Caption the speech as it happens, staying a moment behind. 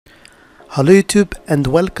Hello YouTube and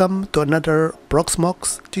welcome to another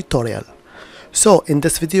Proxmox tutorial. So in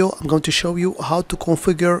this video I'm going to show you how to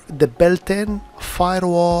configure the built-in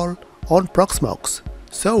firewall on Proxmox.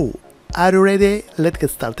 So are you ready? Let's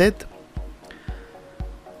get started.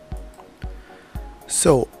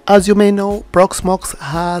 So as you may know, Proxmox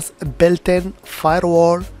has a built-in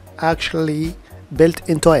firewall actually built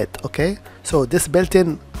into it. Okay, so this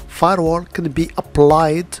built-in firewall can be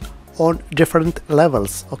applied on different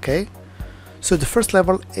levels. Okay, so the first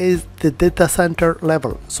level is the data center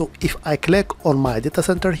level. So if I click on my data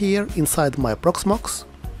center here inside my Proxmox,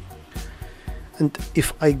 and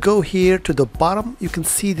if I go here to the bottom, you can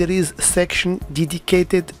see there is a section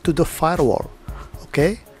dedicated to the firewall.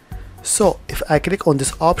 Okay, so if I click on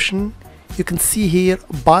this option, you can see here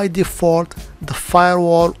by default the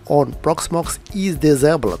firewall on Proxmox is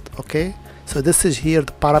disabled. Okay, so this is here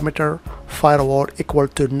the parameter firewall equal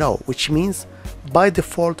to no, which means by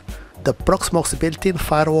default the Proxmox built-in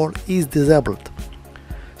firewall is disabled.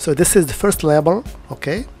 So this is the first level.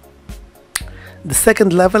 Okay, the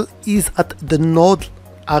second level is at the node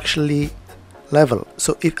actually level.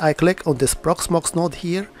 So if I click on this Proxmox node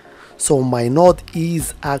here, so my node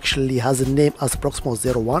is actually has a name as Proxmox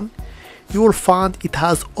 01, you will find it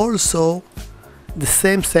has also the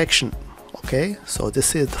same section. Okay, so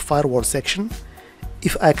this is the firewall section.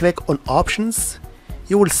 If I click on options,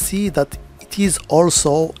 you will see that it is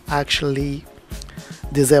also actually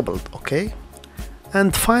disabled. Okay,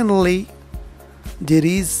 and finally there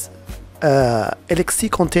is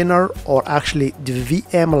LXC container, or actually the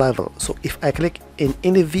VM level. So if I click in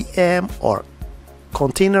any VM or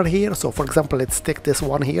container here, so for example let's take this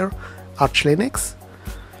one here, Arch Linux,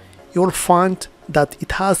 you will find that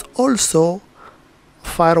it has also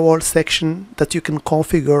firewall section that you can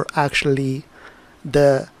configure actually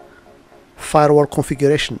the firewall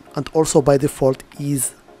configuration, and also by default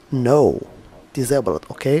is no, disabled.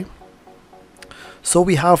 Okay, so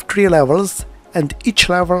we have 3 levels, and each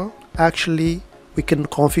level actually we can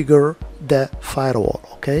configure the firewall.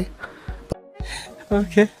 Okay,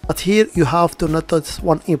 but here you have to notice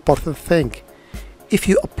one important thing. If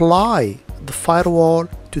you apply the firewall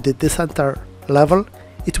to the Datacenter level,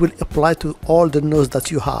 it will apply to all the nodes that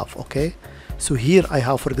you have. Okay, so here I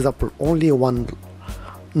have, for example, only one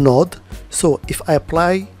node. So if I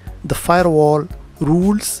apply the firewall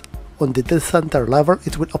rules on the Datacenter level,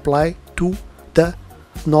 it will apply to the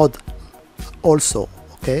node also.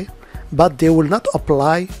 Okay, but they will not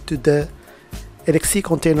apply to the LXC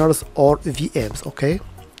containers or VMs. Okay,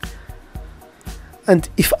 and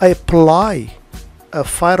if I apply a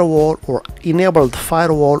firewall or enabled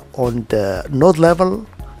firewall on the node level,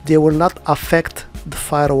 they will not affect the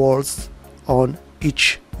firewalls on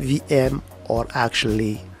each VM or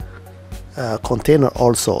actually container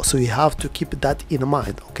also. So you have to keep that in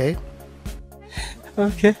mind. Okay,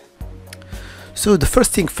 so the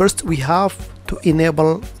first thing first, we have to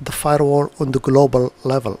enable the firewall on the global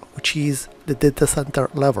level, which is the data center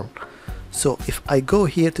level. So if I go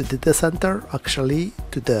here to the data center, actually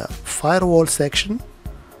to the firewall section,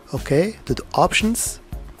 okay, to the options,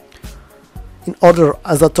 in order,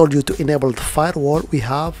 as I told you, to enable the firewall, we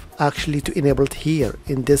have actually to enable it here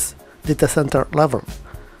in this data center level.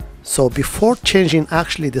 So before changing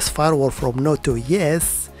actually this firewall from no to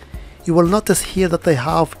yes, you will notice here that I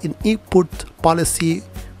have an input policy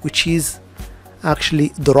which is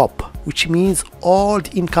actually drop, which means all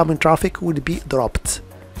the incoming traffic will be dropped,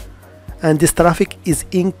 and this traffic is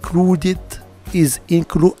including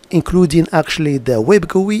actually the web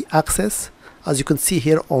GUI access, as you can see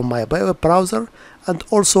here on my web browser, and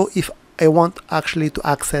also if I want actually to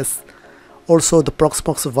access also the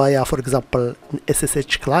Proxmox via, for example, an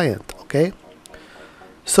SSH client. Okay,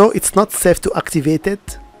 so it's not safe to activate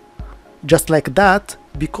it just like that,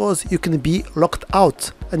 because you can be locked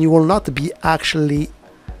out and you will not be actually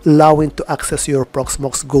allowing to access your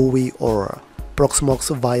Proxmox GUI or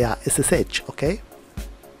Proxmox via SSH. Okay,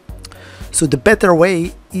 so the better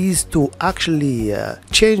way is to actually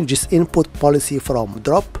change this input policy from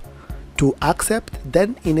drop to accept,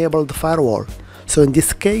 then enable the firewall. So in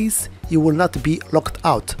this case you will not be locked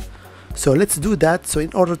out. So let's do that. So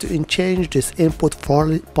in order to change this input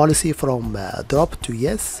policy from drop to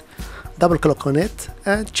yes, double click on it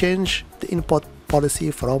and change the input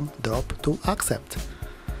policy from drop to accept.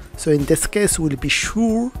 So in this case we'll be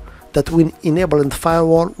sure that when enabling the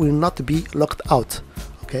firewall will not be locked out.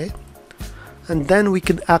 Okay, and then we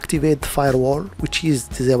can activate the firewall, which is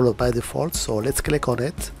disabled by default. So let's click on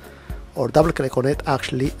it or double click on it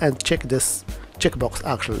actually and check this checkbox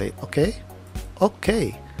actually.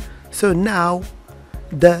 Okay, so now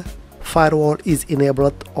the firewall is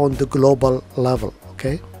enabled on the global level.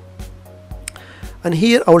 Okay, And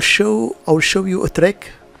here I will show you a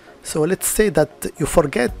trick. So let's say that you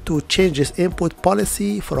forget to change this input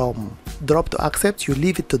policy from drop to accept. You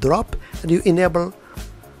leave it to drop and you enable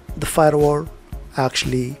the firewall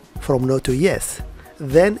actually from no to yes.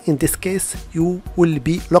 Then in this case you will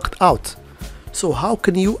be locked out. So how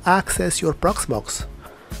can you access your Proxmox?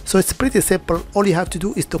 So it's pretty simple. All you have to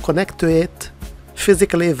do is to connect to it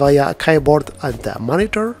physically via a keyboard and a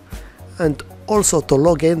monitor, and also to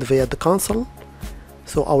log in via the console.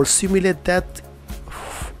 So I will simulate that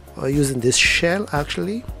using this shell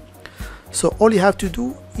actually. So all you have to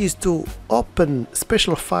do is to open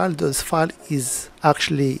special file. This file is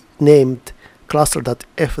actually named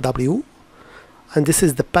cluster.fw, and this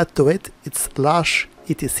is the path to it. It's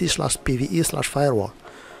 /etc/pve/firewall.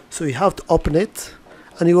 So you have to open it,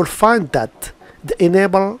 and you will find that the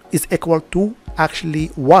enable is equal to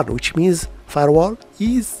actually 1, which means firewall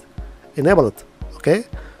is enabled. Okay,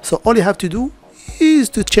 so all you have to do is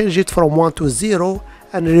to change it from 1 to 0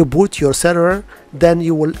 and reboot your server. Then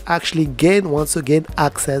you will actually gain once again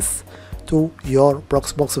access to your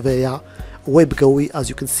Proxmox via web GUI, as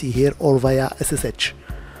you can see here, or via SSH.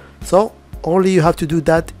 So only you have to do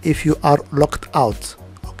that if you are locked out.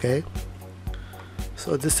 Okay,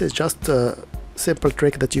 so this is just a simple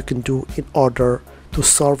trick that you can do in order to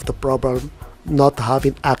solve the problem not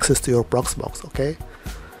having access to your Proxmox. Okay,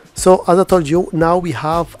 so as I told you, now we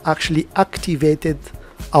have actually activated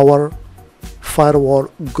our firewall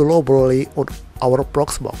globally on our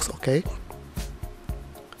Proxmox. Okay,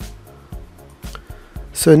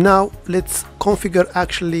 so now let's configure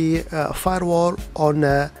actually a firewall on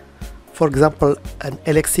for example an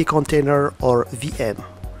LXC container or VM.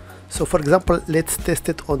 So for example, let's test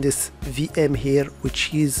it on this VM here,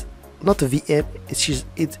 which is not a VM, it's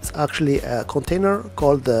actually a container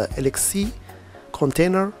called the LXC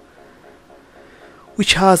container,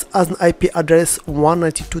 which has as an IP address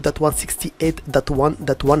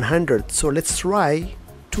 192.168.1.100. So let's try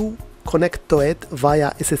to connect to it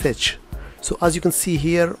via SSH. So as you can see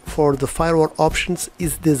here, for the firewall options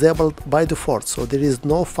is disabled by default, so there is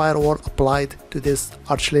no firewall applied to this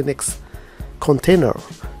Arch Linux container.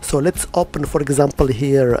 So let's open, for example,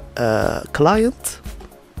 here a client.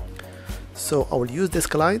 So I will use this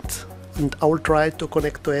client and I will try to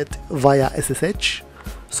connect to it via SSH.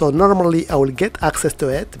 So normally I will get access to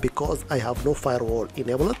it because I have no firewall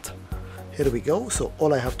enabled. Here we go. So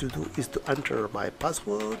all I have to do is to enter my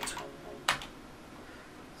password.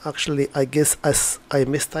 Actually, I guess I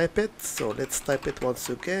mistype it, so let's type it once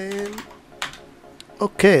again.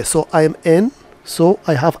 Okay, so I am in, so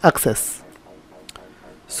I have access.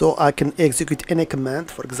 So I can execute any command,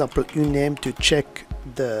 for example uname, to check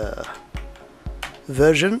the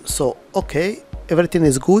version. So okay, everything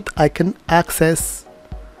is good. I can access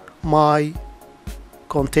my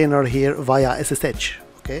container here via SSH.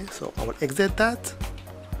 Okay, so I will exit that,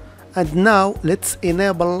 and now let's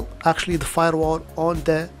enable actually the firewall on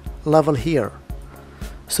the level here.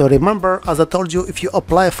 So remember, as I told you, if you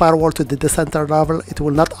apply a firewall to the Datacenter level, it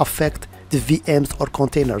will not affect the VMs or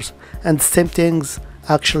containers, and same things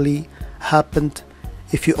actually happened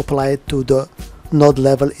if you apply it to the node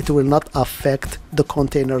level. It will not affect the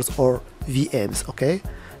containers or VMs. Okay,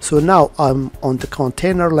 so now I'm on the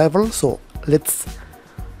container level, so let's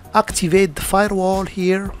activate the firewall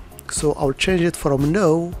here. So I'll change it from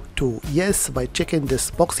no to yes by checking this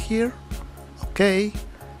box here. Okay,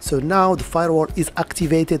 so now the firewall is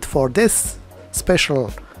activated for this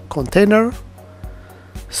special container.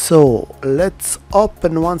 So let's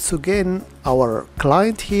open once again our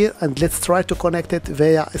client here and let's try to connect it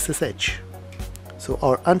via SSH. So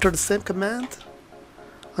I'll enter the same command,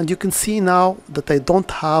 and you can see now that I don't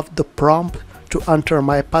have the prompt to enter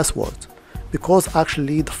my password because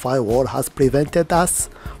actually the firewall has prevented us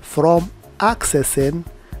from accessing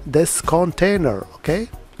this container. Okay,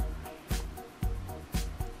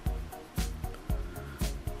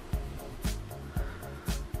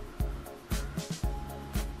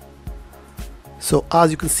 so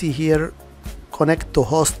as you can see here, connect to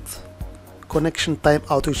host connection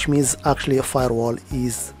timeout, which means actually a firewall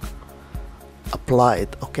is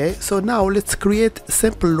applied. Okay, so now let's create a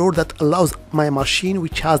simple load that allows my machine,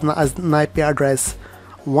 which has an IP address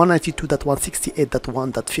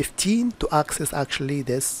 192.168.1.15, to access actually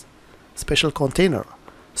this special container.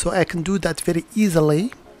 So I can do that very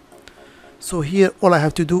easily. So here all I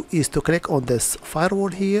have to do is to click on this firewall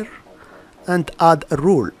here and add a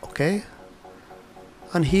rule. Okay,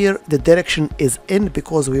 and here the direction is in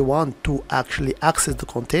because we want to actually access the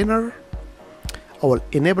container. I will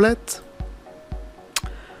enable it,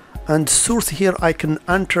 and source here I can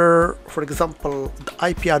enter, for example, the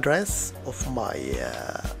IP address of my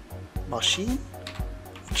machine.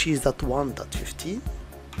 which is that 1.15,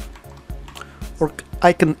 or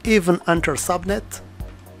I can even enter subnet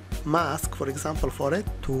mask, for example, for it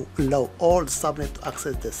to allow all the subnet to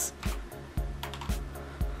access this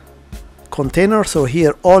container. So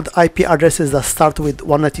here all the IP addresses that start with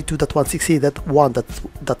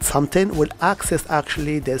 192.168.1 something will access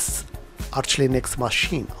actually this Arch Linux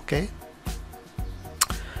machine, okay?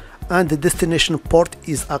 And the destination port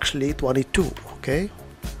is actually 22, okay?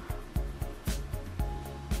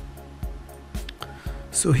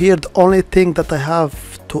 So here the only thing that I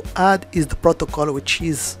have to add is the protocol, which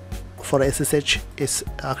is for SSH is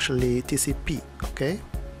actually TCP, okay?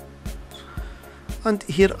 And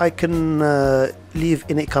here I can leave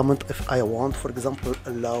any comment if I want, for example,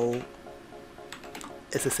 allow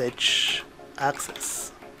SSH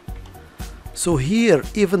access. So here,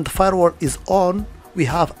 even the firewall is on, we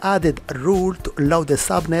have added a rule to allow the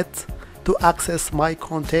subnet to access my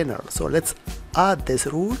container. So let's add this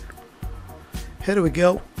rule. Here we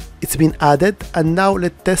go, it's been added, and now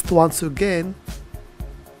let's test once again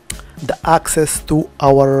the access to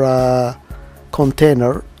our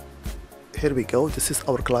container. Here we go, this is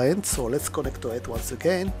our client, so let's connect to it once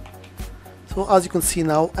again. So as you can see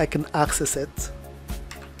now, I can access it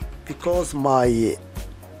because my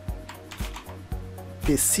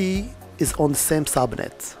PC is on the same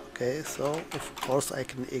subnet, okay? So of course I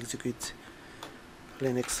can execute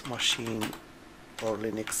Linux machine or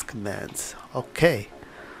Linux commands, okay?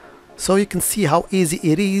 So you can see how easy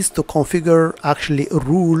it is to configure actually a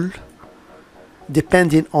rule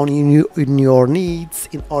depending on your needs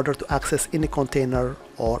in order to access any container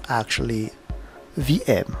or actually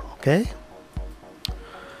VM, okay?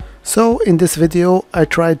 So in this video I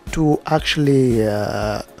tried to actually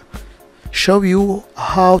show you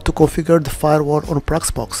how to configure the firewall on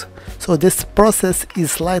Proxmox. So this process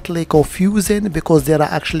is slightly confusing because there are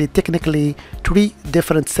actually technically 3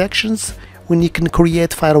 different sections when you can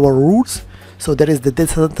create firewall rules. So there is the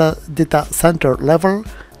data center level,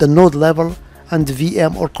 the node level, and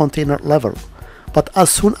VM or container level. But as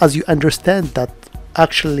soon as you understand that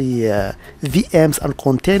actually VMs and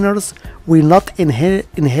containers will not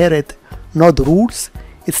inherit node rules,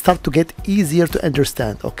 it starts to get easier to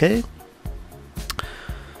understand, okay?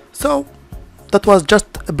 So that was just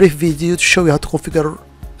a brief video to show you how to configure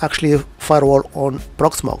actually a firewall on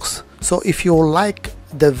Proxmox. So if you like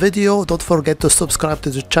the video, don't forget to subscribe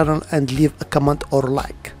to the channel and leave a comment or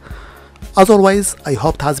like. As always, I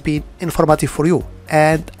hope it has been informative for you,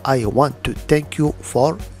 and I want to thank you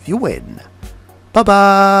for viewing. Bye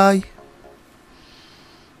bye.